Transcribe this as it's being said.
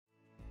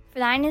For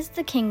thine is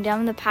the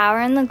kingdom, the power,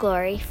 and the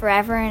glory,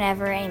 forever and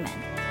ever. Amen.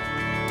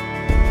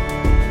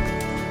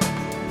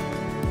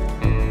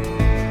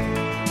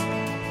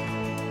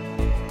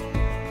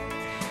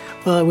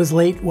 Well, it was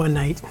late one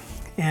night,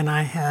 and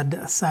I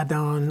had sat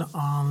down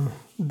on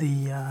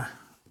the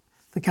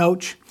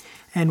couch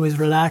and was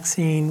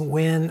relaxing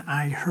when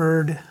I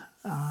heard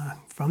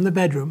from the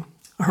bedroom,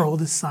 our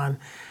oldest son,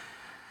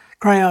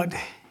 cry out,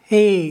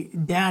 "Hey,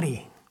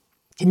 Daddy,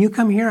 can you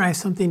come here? I have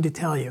something to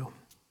tell you."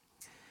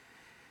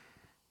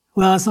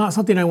 Well, it's not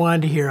something I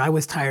wanted to hear. I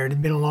was tired. It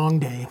had been a long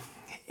day.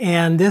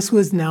 And this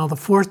was now the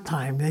fourth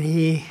time that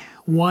he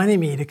wanted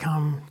me to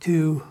come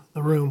to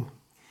the room.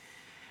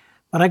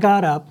 But I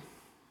got up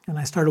and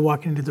I started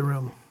walking into the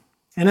room.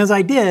 And as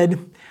I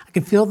did, I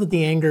could feel that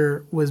the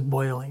anger was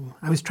boiling.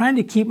 I was trying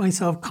to keep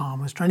myself calm.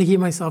 I was trying to keep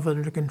myself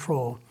under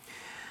control.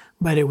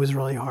 But it was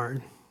really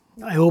hard.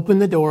 I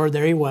opened the door.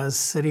 There he was,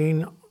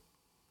 sitting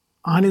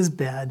on his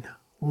bed,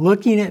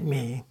 looking at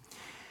me.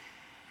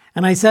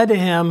 And I said to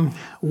him,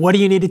 "What do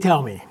you need to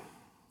tell me?"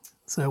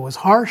 So it was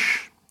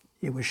harsh,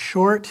 it was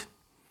short.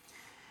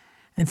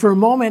 And for a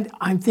moment,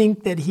 I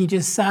think that he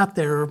just sat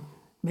there,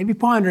 maybe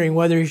pondering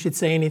whether he should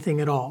say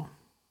anything at all.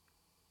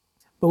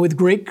 But with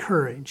great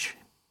courage,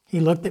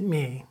 he looked at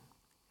me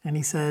and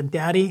he said,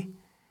 "Daddy,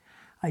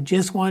 I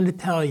just wanted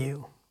to tell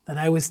you that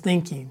I was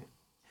thinking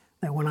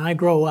that when I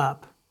grow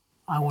up,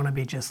 I want to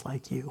be just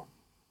like you."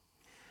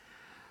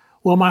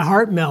 Well, my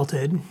heart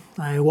melted.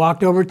 I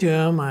walked over to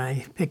him,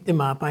 I picked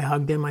him up, I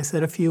hugged him, I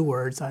said a few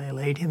words, I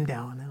laid him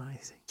down, and I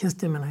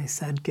kissed him, and I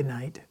said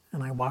goodnight,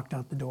 and I walked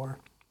out the door.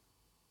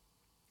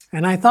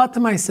 And I thought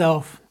to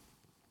myself,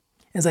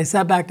 as I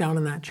sat back down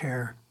in that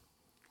chair,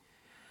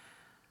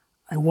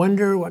 I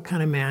wonder what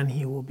kind of man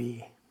he will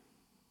be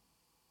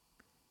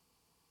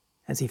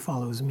as he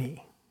follows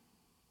me.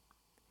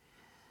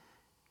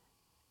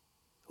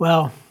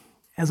 Well,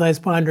 as I was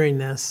pondering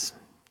this,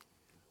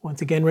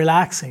 once again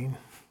relaxing,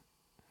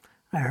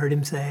 I heard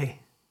him say,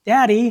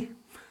 "Daddy."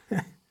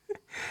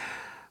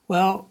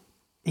 Well,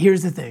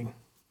 here's the thing.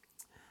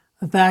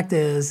 The fact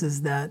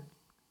is that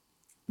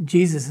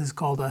Jesus has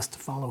called us to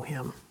follow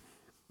him.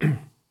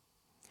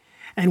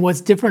 And what's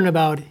different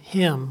about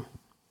him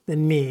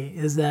than me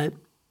is that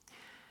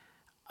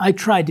I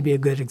tried to be a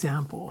good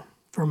example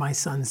for my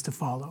sons to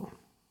follow.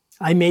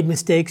 I made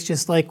mistakes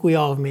just like we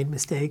all have made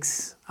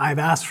mistakes. I've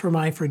asked for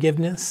my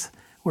forgiveness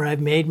where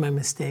I've made my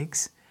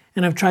mistakes,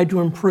 and I've tried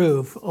to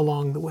improve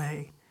along the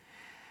way.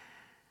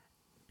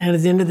 And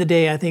at the end of the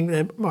day, I think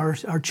that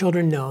our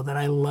children know that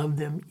I love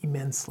them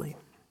immensely.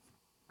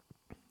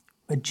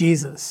 But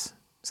Jesus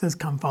says,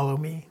 "Come follow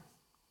me."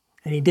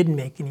 And he didn't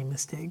make any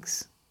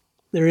mistakes.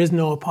 There is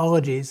no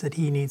apologies that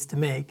he needs to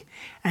make.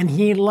 And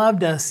he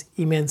loved us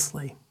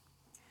immensely.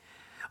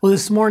 Well,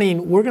 this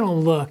morning, we're going to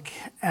look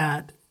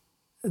at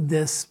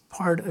this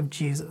part of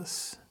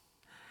Jesus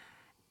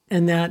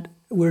and that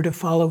we're to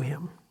follow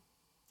him.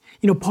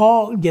 You know,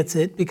 Paul gets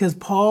it because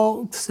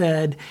Paul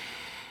said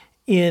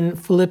in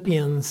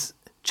Philippians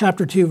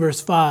chapter 2,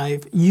 verse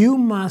 5, "You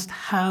must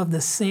have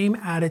the same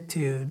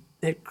attitude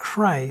that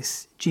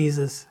Christ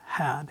Jesus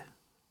had."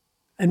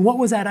 And what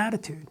was that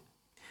attitude?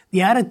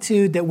 The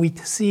attitude that we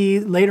see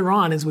later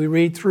on as we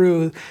read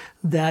through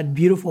that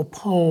beautiful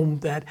poem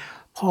that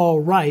Paul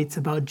writes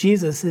about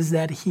Jesus is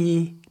that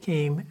he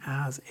came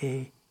as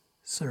a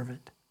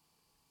servant.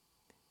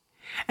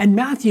 And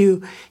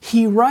Matthew,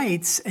 he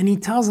writes and he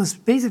tells us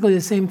basically the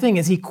same thing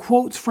as he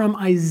quotes from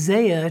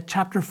Isaiah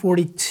chapter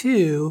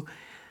 42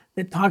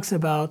 that talks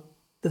about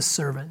the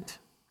servant.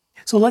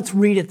 So let's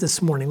read it this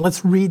morning.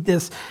 Let's read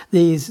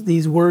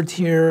these words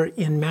here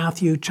in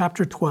Matthew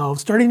chapter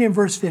 12, starting in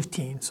verse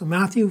 15. So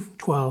Matthew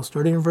 12,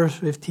 starting in verse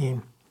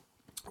 15.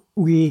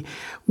 We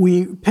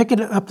pick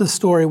it up the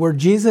story where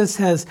Jesus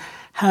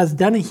has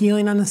done a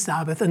healing on the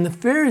Sabbath, and the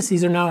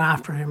Pharisees are now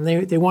after him.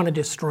 They want to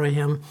destroy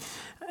him.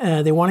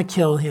 They want to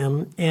kill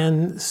him.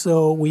 And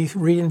so we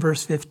read in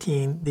verse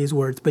 15 these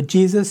words, "But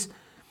Jesus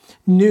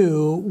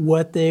knew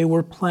what they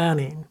were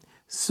planning,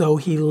 so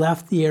he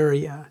left the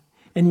area,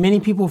 and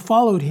many people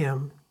followed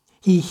him.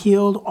 He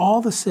healed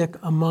all the sick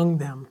among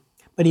them,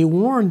 but he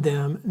warned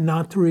them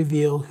not to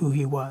reveal who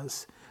he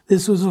was."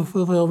 This was a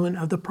fulfillment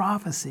of the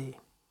prophecy.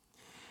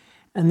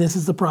 And this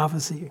is the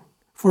prophecy.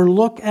 "For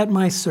look at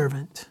my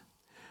servant,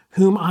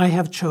 whom I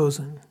have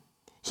chosen.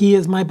 He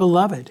is my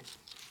beloved,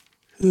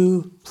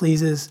 who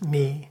pleases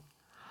me.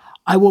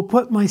 I will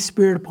put my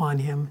spirit upon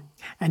him,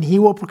 and he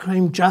will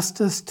proclaim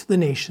justice to the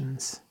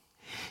nations.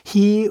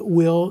 He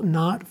will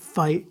not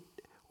fight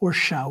or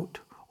shout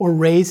or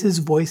raise his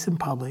voice in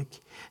public.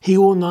 He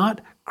will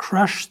not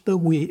crush the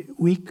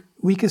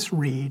weakest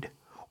reed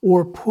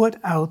or put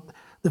out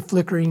the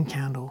flickering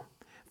candle.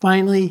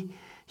 Finally,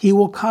 he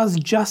will cause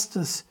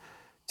justice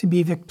to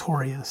be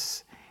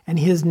victorious, and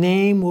his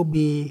name will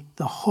be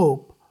the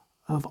hope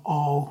of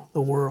all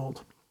the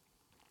world."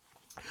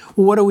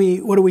 Well, what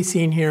are we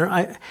seeing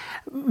here?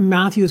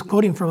 Matthew is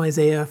quoting from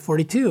Isaiah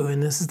 42,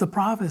 and this is the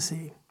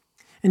prophecy.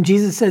 And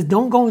Jesus says,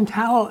 don't go and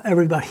tell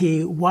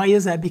everybody. Why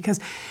is that? Because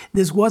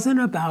this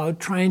wasn't about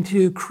trying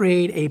to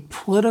create a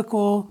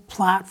political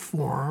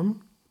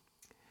platform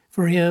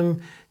for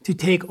him to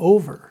take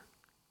over.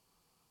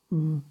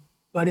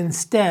 But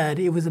instead,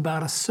 it was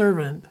about a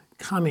servant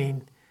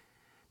coming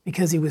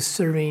because he was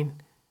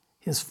serving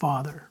his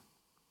Father.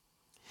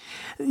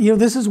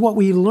 This is what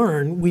we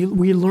learn.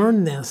 We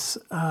learn this.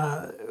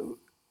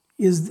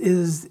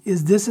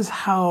 This is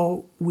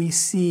how we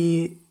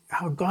see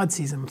how God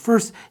sees him.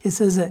 First, it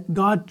says that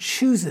God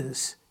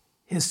chooses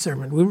his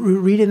servant. We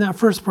read in that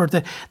first part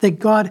that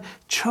God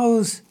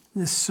chose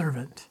this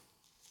servant.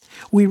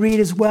 We read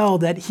as well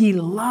that he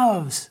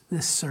loves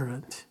this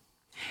servant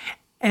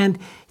and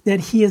that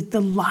he is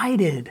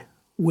delighted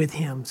with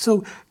him.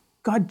 So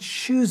God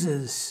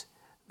chooses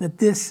that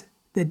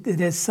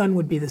his son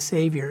would be the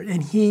Savior,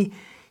 and he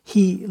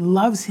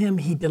loves him,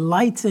 he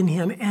delights in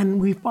him, and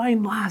we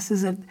find last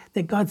is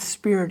that God's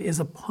Spirit is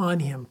upon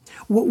him.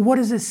 What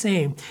is this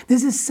saying?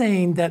 This is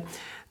saying that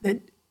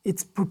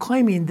it's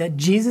proclaiming that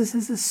Jesus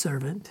is a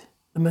servant,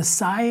 the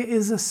Messiah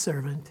is a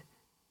servant,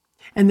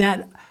 and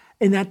that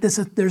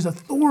there's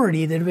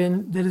authority that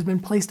has been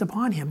placed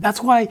upon him.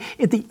 That's why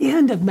at the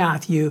end of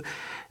Matthew,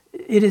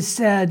 it is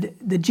said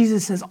that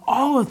Jesus says,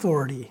 all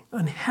authority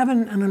on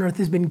heaven and on earth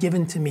has been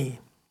given to me.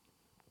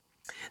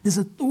 This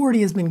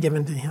authority has been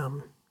given to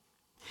him.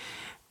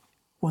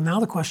 Well, now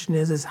the question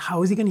is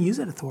how is he going to use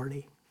that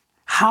authority?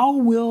 How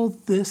will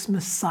this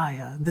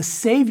Messiah, the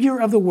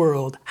Savior of the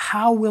world,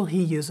 how will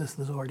he use this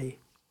authority?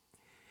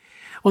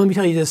 Well, let me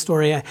tell you this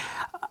story.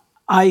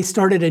 I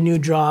started a new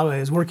job. I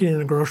was working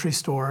in a grocery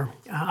store.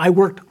 I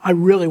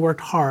really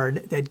worked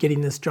hard at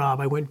getting this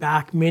job. I went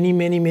back many,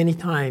 many, many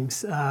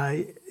times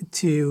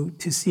to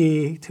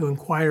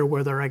inquire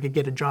whether I could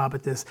get a job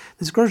at this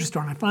grocery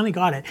store, and I finally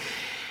got it.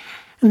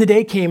 And the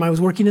day came, I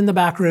was working in the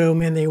back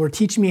room, and they were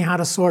teaching me how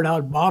to sort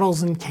out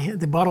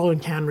the bottle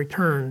and can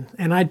return.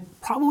 And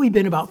I'd probably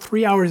been about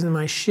 3 hours in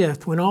my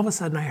shift when all of a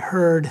sudden I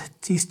heard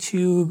these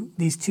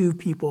two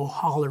people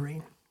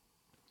hollering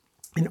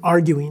and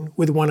arguing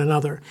with one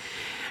another.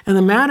 And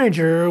the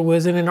manager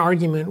was in an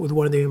argument with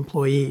one of the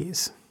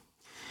employees.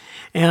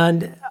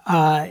 And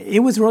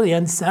it was really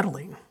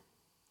unsettling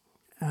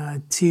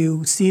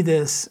to see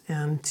this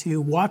and to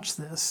watch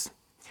this.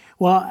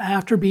 Well,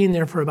 after being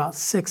there for about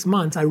 6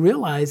 months, I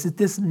realized that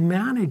this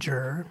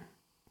manager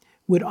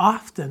would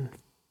often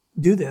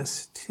do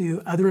this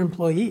to other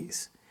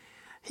employees.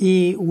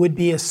 He would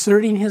be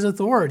asserting his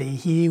authority.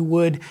 He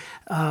would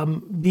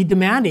be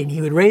demanding.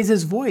 He would raise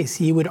his voice.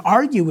 He would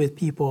argue with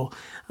people.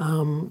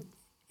 And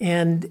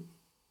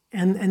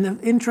the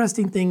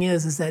interesting thing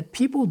is that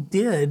people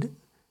did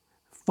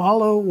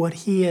follow what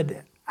he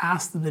had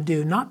asked them to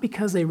do, not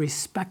because they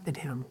respected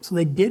him. So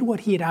they did what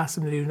he had asked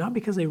them to do, not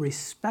because they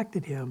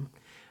respected him,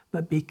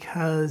 but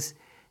because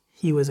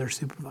he was their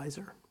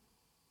supervisor.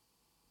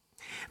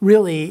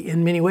 Really,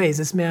 in many ways,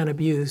 this man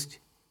abused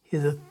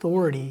his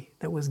authority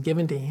that was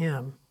given to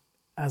him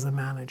as a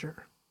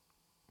manager.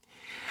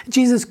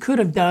 Jesus could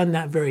have done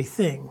that very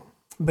thing,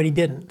 but he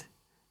didn't.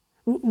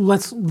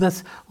 Let's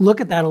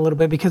look at that a little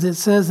bit, because it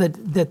says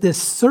that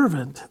this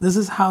servant, this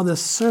is how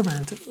this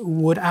servant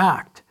would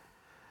act.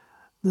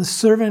 The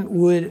servant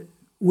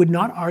would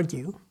not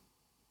argue.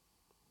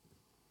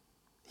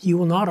 He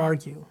will not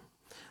argue.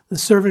 The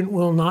servant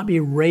will not be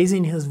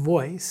raising his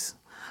voice.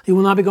 He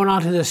will not be going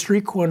out to the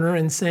street corner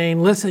and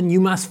saying, listen, you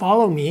must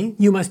follow me.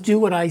 You must do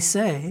what I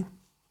say.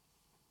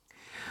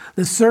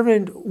 The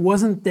servant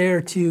wasn't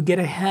there to get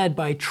ahead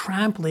by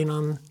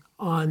trampling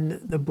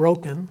on the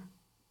broken,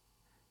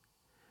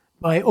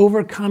 by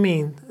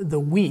overcoming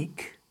the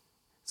weak.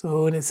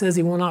 So when it says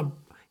he will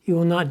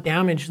not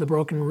damage the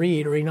broken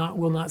reed, or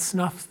will not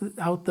snuff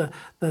out the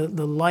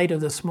light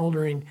of the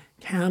smoldering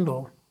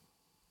candle,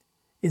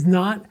 is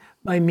not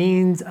by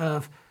means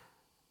of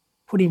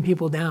putting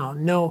people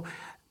down. No,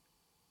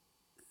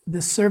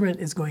 the servant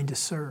is going to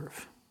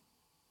serve.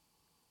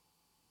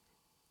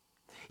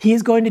 He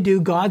is going to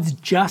do God's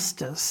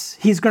justice.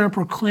 He's going to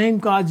proclaim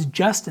God's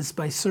justice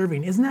by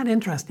serving. Isn't that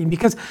interesting?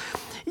 Because,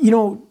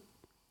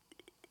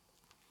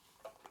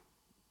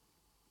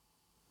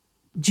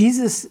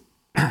 Jesus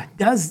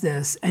does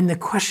this, and the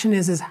question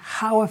is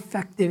how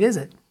effective is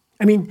it?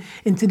 I mean,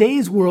 in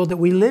today's world that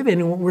we live in,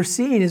 and what we're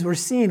seeing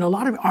a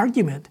lot of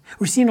argument.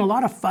 We're seeing a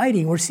lot of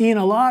fighting. We're seeing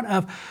a lot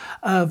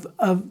of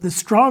the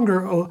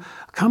stronger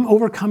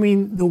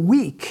overcoming the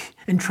weak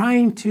and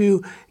trying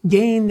to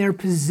gain their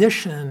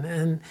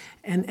position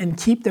and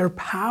keep their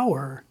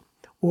power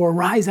or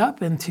rise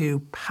up into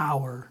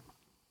power.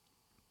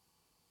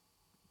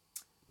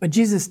 But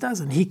Jesus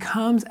doesn't. He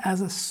comes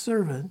as a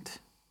servant,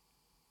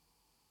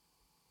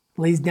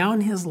 lays down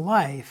his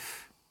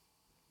life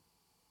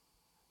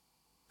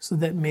so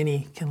that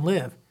many can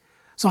live.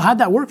 So how'd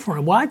that work for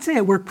him? Well, I'd say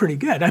it worked pretty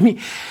good. I mean,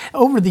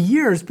 over the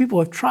years, people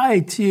have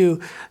tried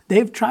to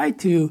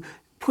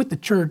put the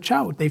church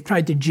out. They've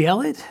tried to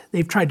jail it.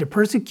 They've tried to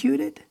persecute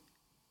it.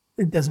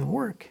 It doesn't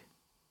work.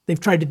 They've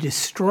tried to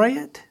destroy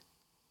it.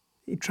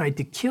 They've tried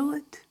to kill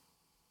it.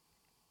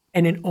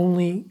 And it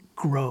only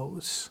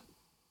grows.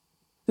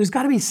 There's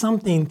got to be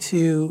something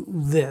to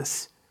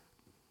this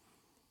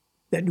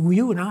that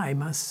you and I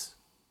must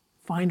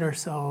find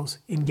ourselves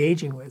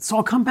engaging with. So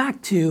I'll come back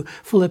to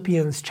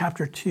Philippians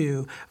chapter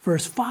 2,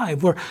 verse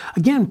 5, where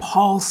again,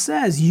 Paul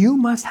says, you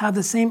must have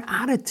the same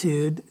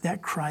attitude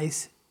that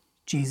Christ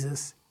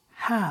Jesus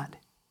had.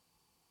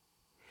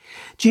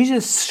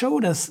 Jesus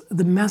showed us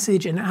the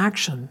message in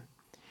action.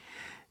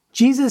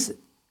 Jesus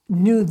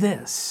knew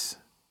this,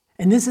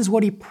 and this is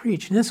what he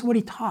preached, and this is what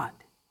he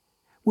taught,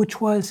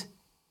 which was,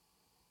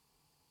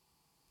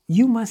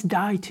 you must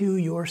die to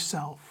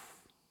yourself,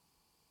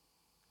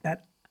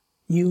 that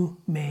you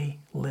may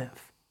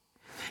live.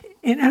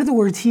 In other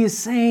words, he is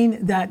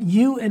saying that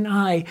you and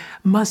I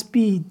must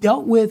be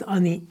dealt with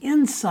on the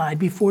inside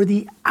before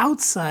the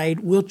outside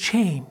will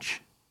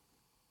change.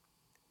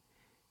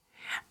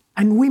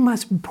 And we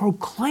must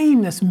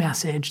proclaim this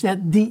message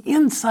that the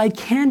inside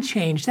can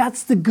change.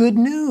 That's the good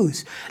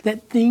news,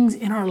 that things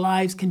in our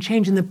lives can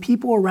change and the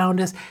people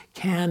around us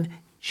can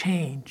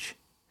change.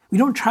 We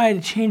don't try to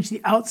change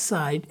the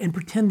outside and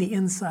pretend the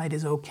inside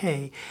is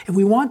okay. If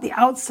we want the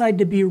outside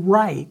to be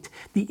right,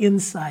 the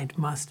inside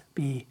must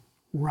be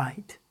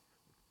right.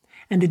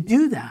 And to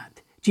do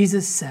that,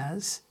 Jesus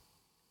says,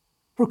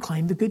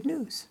 proclaim the good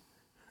news.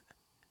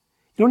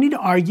 You don't need to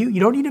argue. You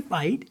don't need to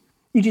fight.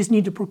 You just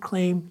need to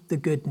proclaim the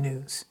good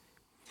news.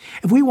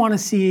 If we want to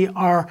see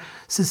our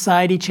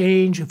society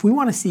change, if we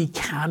want to see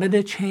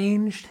Canada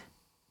changed,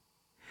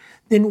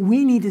 then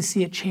we need to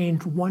see it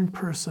change one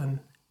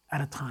person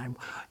at a time.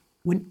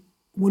 When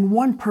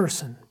one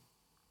person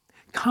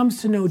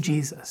comes to know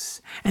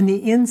Jesus and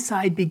the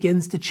inside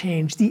begins to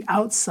change, the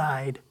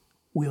outside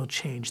will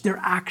change. Their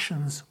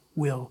actions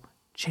will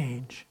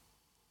change.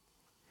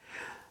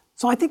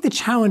 So I think the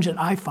challenge that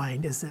I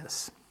find is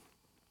this.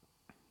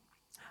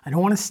 I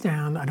don't want to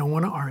stand, I don't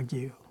want to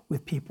argue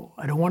with people,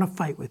 I don't want to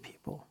fight with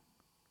people.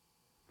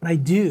 But I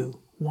do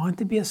want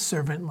to be a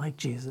servant like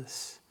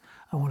Jesus.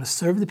 I want to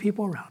serve the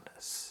people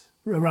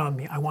around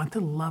me. I want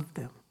to love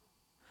them.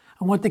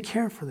 I want to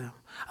care for them.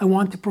 I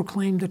want to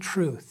proclaim the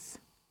truth.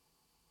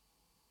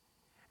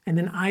 And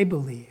then I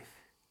believe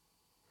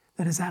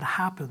that as that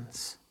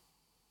happens,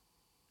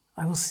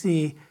 I will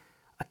see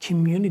a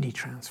community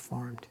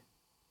transformed.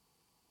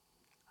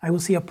 I will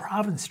see a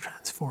province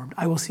transformed.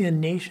 I will see a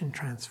nation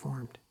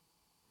transformed.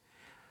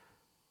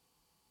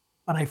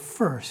 But I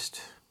first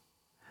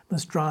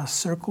must draw a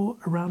circle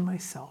around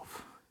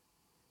myself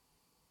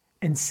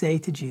and say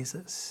to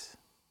Jesus,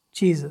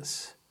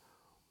 Jesus,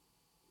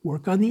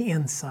 work on the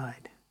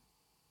inside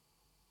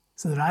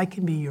so that I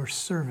can be your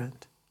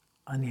servant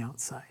on the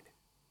outside.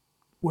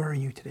 Where are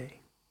you today?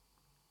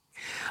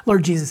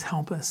 Lord Jesus,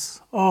 help us.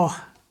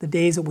 Oh, the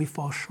days that we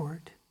fall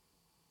short.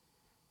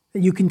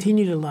 That you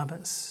continue to love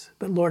us.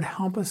 But Lord,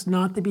 help us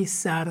not to be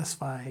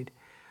satisfied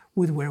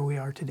with where we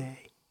are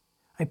today.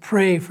 I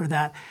pray for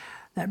that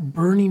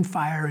burning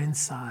fire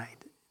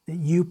inside that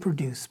you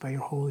produce by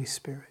your Holy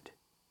Spirit.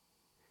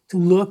 To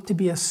look to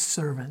be a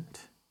servant.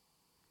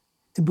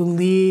 To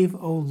believe,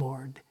 oh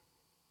Lord,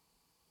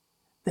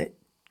 that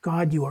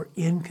God, you are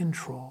in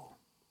control.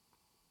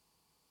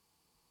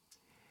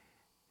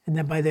 And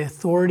that by the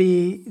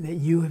authority that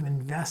you have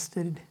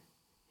invested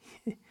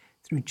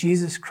through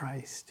Jesus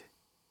Christ,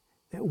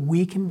 that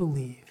we can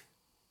believe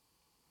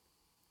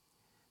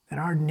that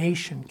our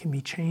nation can be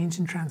changed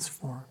and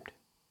transformed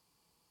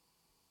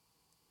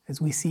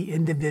as we see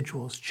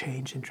individuals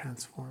changed and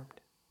transformed.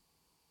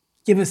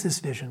 Give us this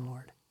vision,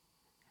 Lord.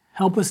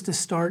 Help us to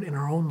start in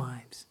our own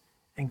lives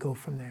and go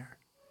from there.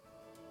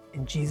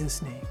 In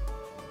Jesus' name.